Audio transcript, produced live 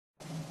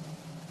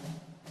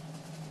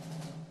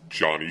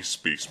Johnny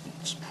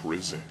Spaceboots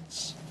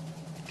presents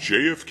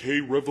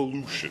JFK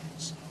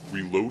Revolutions,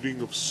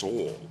 Reloading of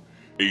Saul,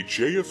 a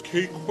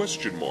JFK ?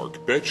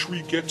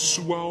 BETTRE GET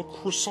SUAL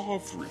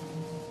CROSSOVRE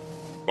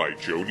by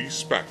joeny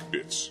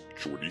spacbits,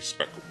 jornny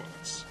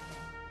spacobots.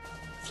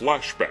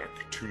 Flashback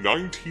to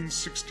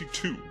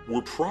 1962,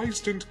 where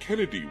preisdent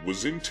Kennedy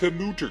was in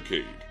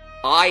mootrcade.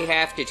 I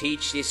have to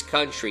teach this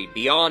country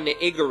beyond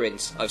the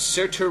ignorance of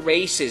surhter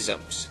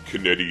racisms.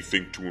 Kenedy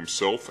think to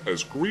himself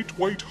as great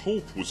white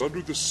hope was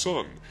under the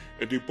sun,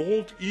 and a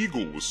bald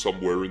eagle was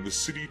somewhere in the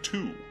city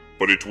too.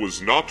 But it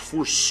was not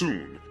for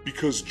soon,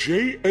 because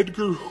J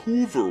Edgar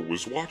Hoover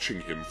was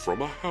watching him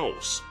from a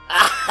house.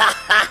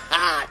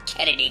 Ahahaha,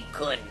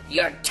 kennedy-kun,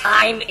 your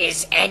time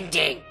is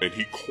ending. And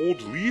he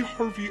called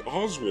Harvey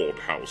Oswald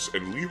house,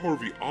 and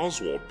Harvey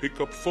Oswald pick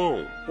up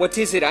phone. What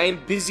is it? I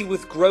am busy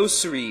with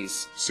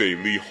groceries. Say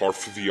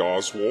harfvey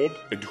Oswald,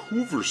 and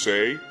Hoover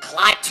say,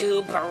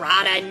 Klaatu,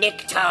 barada,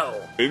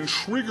 nikto. And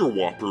trigger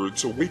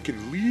woprds awaken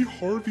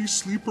Harvey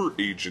sleeper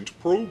agent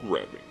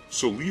programming.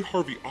 So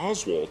Harvey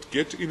Oswald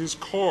get in his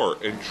car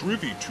and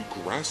drvie to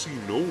Grassy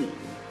Knoll.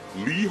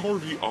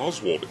 Harvey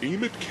Oswald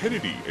aim at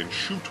Kennedy and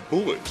shoot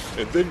bullet,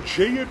 and then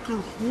J Edgar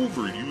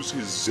Hoover use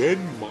his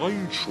Zen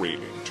mind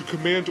training to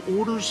command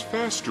orders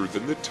faster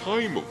than the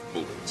time of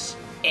bullets.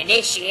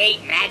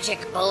 Initiate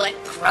magic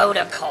bullet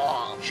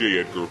protocol. J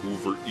Edgar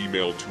Hoover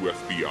emailed to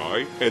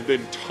FBI, and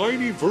then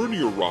tiny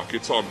vernier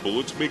rockets on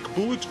bullets make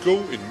bullets go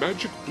in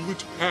magic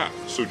bullet path,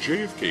 so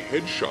JFK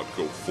headshot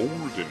go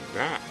forward and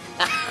back.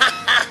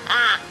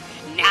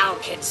 Now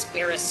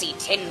conspiracy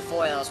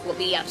tinfoils will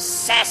be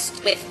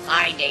obsessed with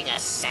finding a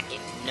second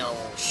Knoll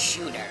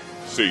shooter.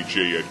 Say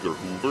J Edgar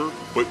Hoover,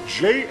 but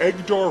J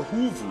Egdar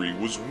Hoovre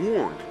was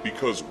warned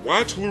because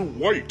WATLER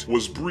WHITE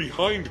was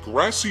behind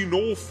Grassy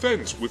Knoll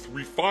Fence with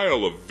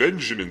refile of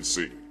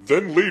vengeancing.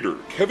 Then later,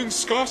 Kevin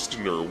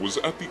Costner was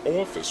at the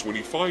office when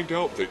he find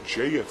out that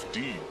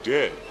JFD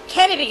dead.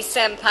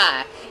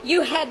 Kennedy-senpai,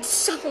 you had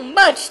so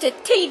much to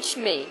teach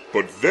me.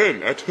 But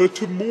then at her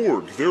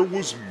morgue, there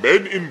was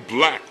men in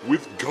black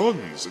with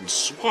guns and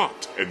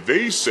SWAT, and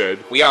they said,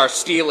 We are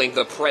stealing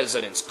the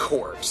president's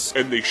corpse.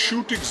 And they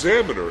shoot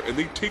Examiner, and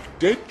they take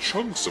dead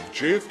chunks of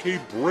JFK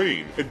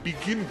brain and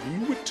begin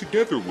glue it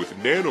together with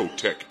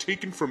nanotech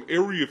taken from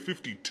Area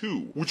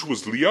 52, which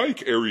was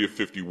like Area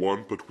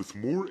 51, but with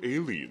more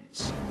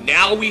aliens.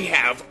 Now we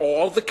have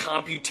all the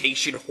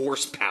computation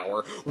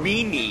horsepower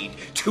we need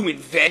to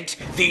invent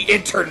the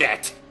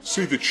internet.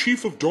 Say the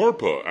chief of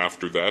DARPA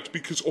after that,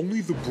 because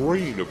only the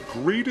brain of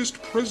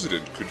greatest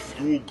president could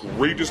fuel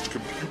greatest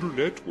computer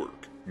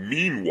network.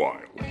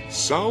 Meanwhile,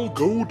 Saul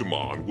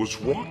Goldman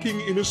was rocking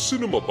in a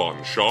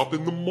Cinnamon shop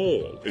in the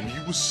mall, and he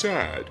was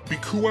sad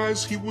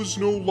because he was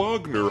no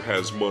longer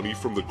has money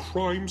from the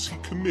crimes he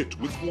commit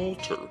with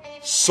Walter.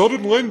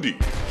 Suddenly,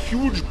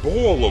 huge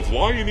ball of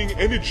lioning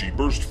energy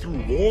burst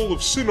through wall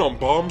of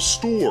Cinnamon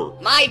store.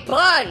 My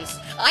buns!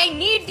 I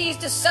need these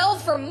to sell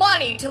for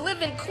money to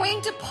live in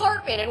quaint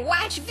apartment and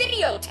watch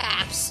video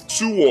taps.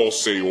 Saul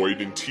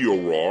Sayoid and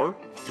T.O.R.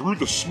 Through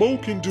the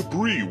smoke and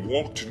debris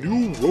walked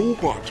new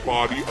robot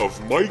body of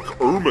Mike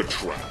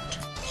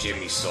Ermatrapt.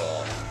 Jimmy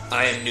Saul.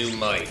 I am new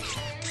Mike.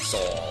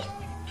 Saul.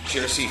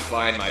 Jersey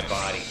find my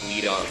body,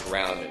 bleed on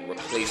ground, and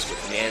replaced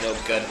with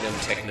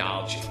nano-gundam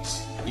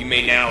technologies. You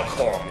may now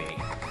call me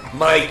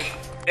Mike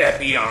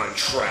Epion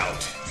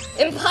Trout.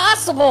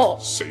 Impossible!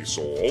 Say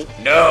Saul.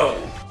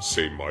 No!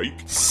 Say Mike.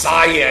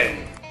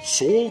 Cyan!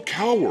 Saul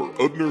cower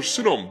under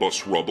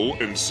Cinnambus rubble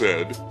and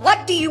said,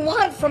 What do you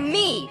want from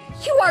me?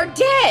 You are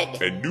dead!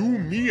 And new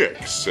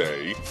Miek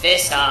say,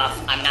 This off,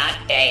 I'm not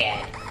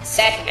dead.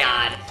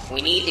 Second,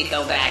 we need to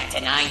go back to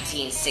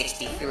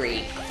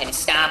 1963 and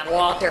stop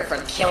Walter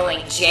from killing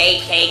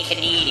J.K.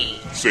 Kenedy.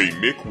 Say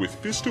Mick with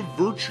fist of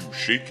virtue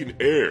shaken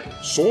air.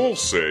 Saul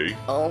say,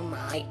 Oh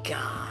my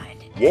god.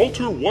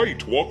 Walter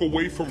White walk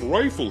away from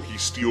rifle he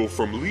steal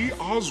from Lee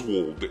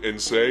Oswald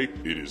and say,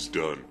 It is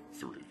done.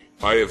 3.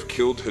 I have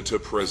killed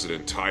Hita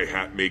President Tie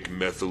Hat make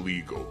meth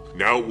illegal.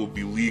 Now it will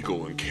be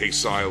legal and K.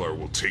 Sylar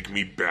will take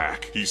me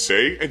back, he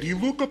say, and he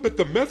look up at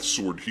the meth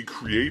sword he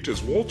create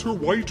as Walter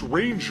White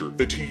Ranger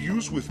that he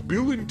use with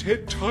Bill and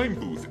Ted Time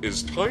Booth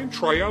as time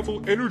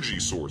travel energy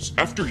source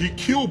after he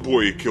kill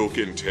Boy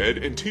Kilk and Ted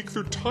and take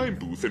their time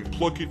booth and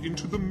plug it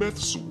into the meth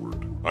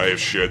sword. I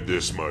have shed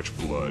this much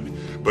blood,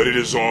 but it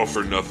is all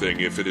for nothing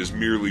if it is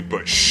merely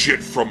but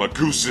shit from a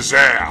goose's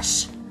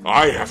ass.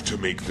 I have to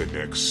make the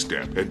next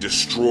step and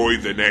destroy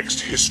the next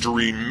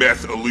history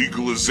meth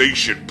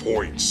illegalization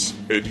points.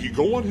 And he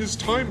go on his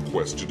time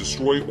quest to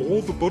destroy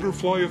all the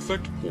butterfly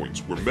effect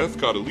points where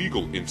meth got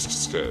illegal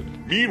instead.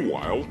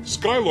 Meanwhile,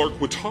 Skylark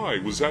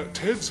Watai was at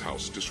Ted's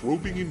house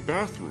disrobing in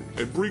bathroom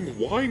and bring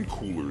wine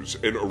coolers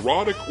and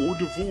erotic hors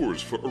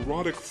d'oeuvres for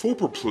erotic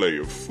foreplay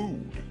of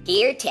food.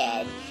 Here,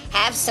 Ted.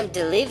 have some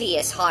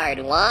delicious hard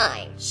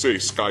wine. Say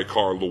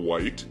Skycarla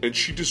White, and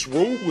she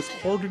disrobed with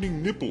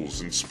hardening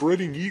nipples and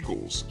spreading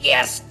eagles.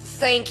 Yes,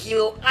 thank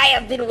you. I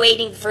have been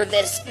waiting for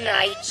this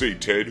night. Say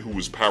Ted, who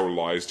was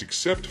paralyzed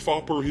except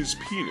fopper his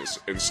penis,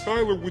 and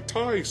Skylar with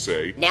tie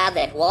say, Now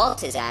that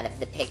Walt is out of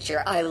the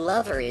picture, our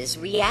lover is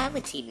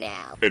reality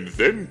now. and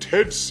then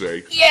Ted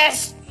say,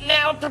 Yes,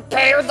 now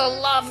prepare the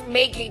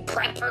love-making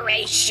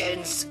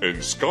preparations. and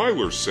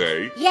Skylar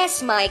say,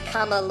 Yes, my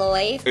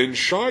Kamaloy. and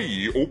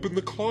Shai open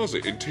the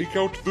closet and take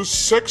out the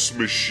sex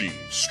machine.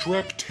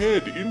 Strap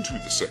Ted into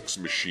the sex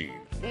machine.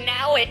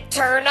 Now it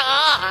turn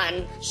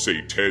on.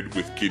 Say Ted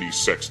with giddy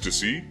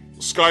sextasy.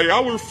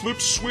 Skyaller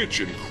flips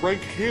switch and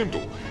crank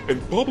handle,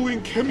 and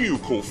bubbling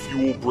chemical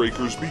fuel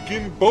breakers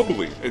begin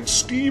bubbling, and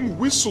steam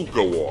whistle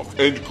go off,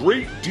 and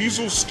great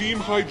diesel steam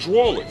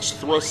hydraulics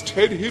thrust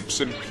Ted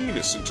hips and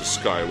penis into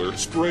Skylar,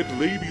 spread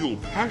labial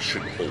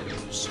passion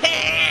holes.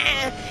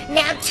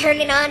 Now turn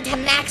it on to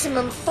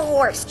maximum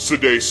force.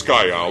 Today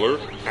Skyaller,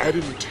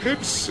 Adam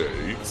Ted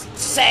say,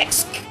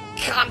 Sex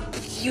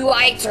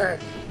computer.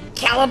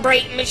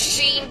 Calibrate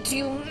machine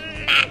to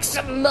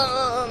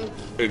maximum.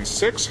 and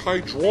sex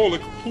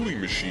hydraulic pulley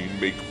machine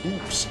make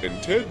boops,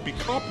 and Ted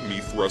becop me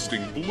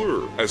thrusting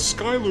blur, as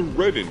Skylar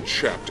Redden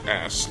chapped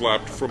ass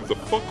slapped from the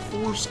fuck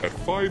force at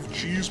 5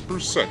 Gs per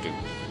second.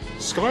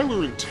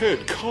 Skylar and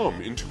Ted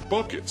come into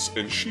buckets,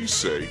 and she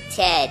say,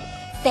 Ted,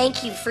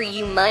 thank you for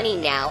you money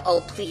now.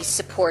 Oh, please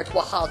support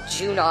Wahal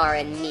Junar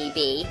and me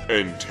be.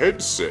 and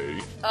Ted say,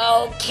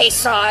 Okay,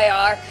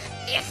 Sire.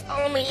 If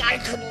only I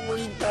could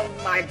rebuild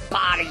my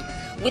body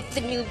with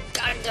the new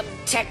Gundam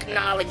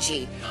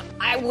technology.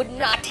 I would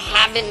not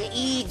have an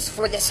needs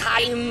for this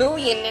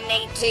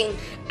humiliating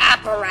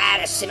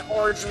apparatus in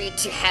order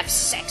to have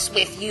sex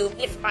with you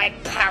with my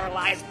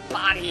paralyzed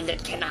body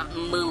that cannot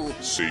move.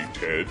 say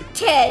Ted,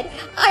 Ted,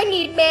 I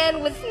need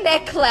man with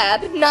neck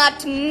lab,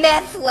 not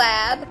meth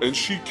lab. and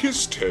she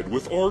kissed Ted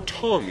with our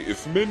tongue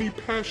if many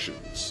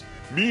passions.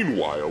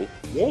 Meanwhile,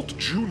 Walt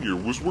Jr.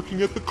 was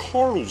working at the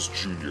Carl's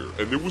Jr.,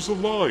 and there was a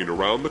line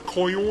around the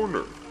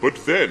corner. But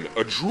then,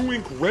 a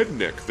drooling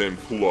redneck then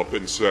pull up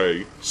and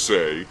say,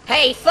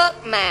 Hey,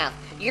 fuck mouth,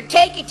 you're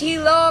taking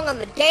too long on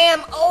the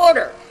damn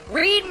order.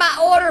 Read my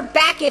order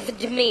back if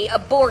to me,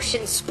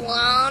 abortion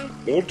splon.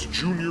 Walt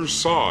Jr.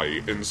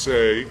 sigh and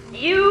say,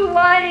 You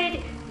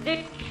wanted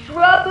the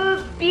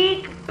trouble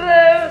big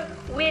bird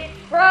with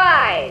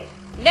fries.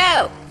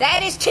 No,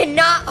 that is to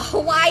not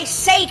Hawaii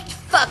sake,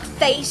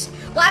 fuckface.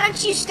 Why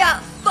don't you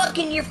stop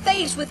fucking your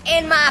face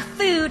within my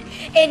food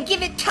and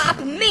give it top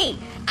of me?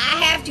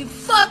 I have to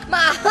fuck my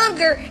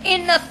hunger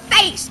in the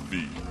face.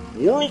 the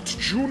Walt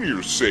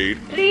Jr. said,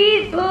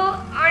 Please pull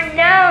our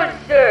noun,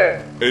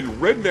 sir. and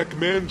Redneck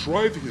Man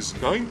drive his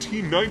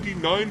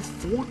 1999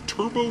 Ford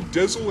Turbo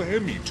Diesel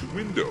Hemi to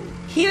window.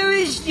 Here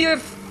is your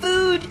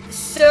food,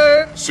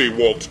 sir. Say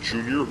Walt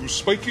Jr., who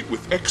spike it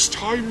with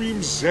X-Tyrene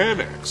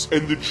Xanax,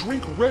 and the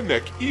drink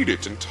Redneck eat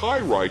it and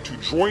tie-ride to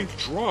joint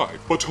drive,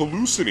 but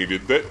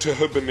hallucinated that to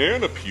have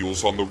banana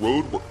peels on the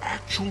road were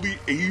actually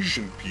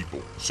Asian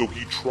people, so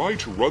he tried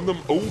to run them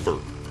over.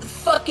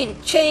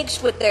 Fucking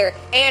chinks with their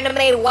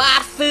anime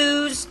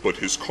waifus. But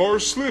his car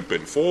slip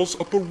and falls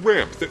up a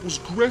ramp that was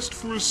dressed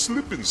for a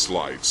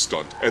slip-and-slide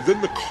stunt, and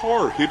then the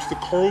car hit the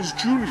Carl's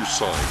Jr.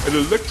 sign and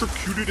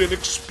electrocuted and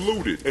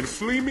exploded, and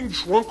flaming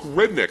drunk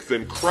redneck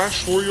then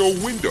crashed through your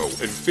window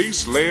and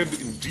face land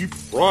in deep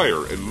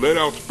fryer and let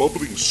out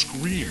bubbling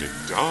scream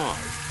and die.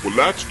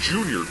 Walat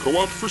Jr.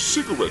 go out for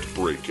cigarette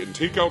break and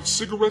take out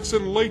cigarettes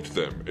and light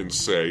them and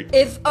say,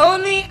 If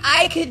only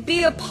I could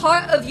be a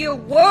part of your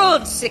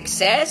world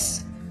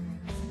success.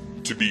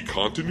 to be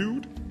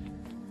continued?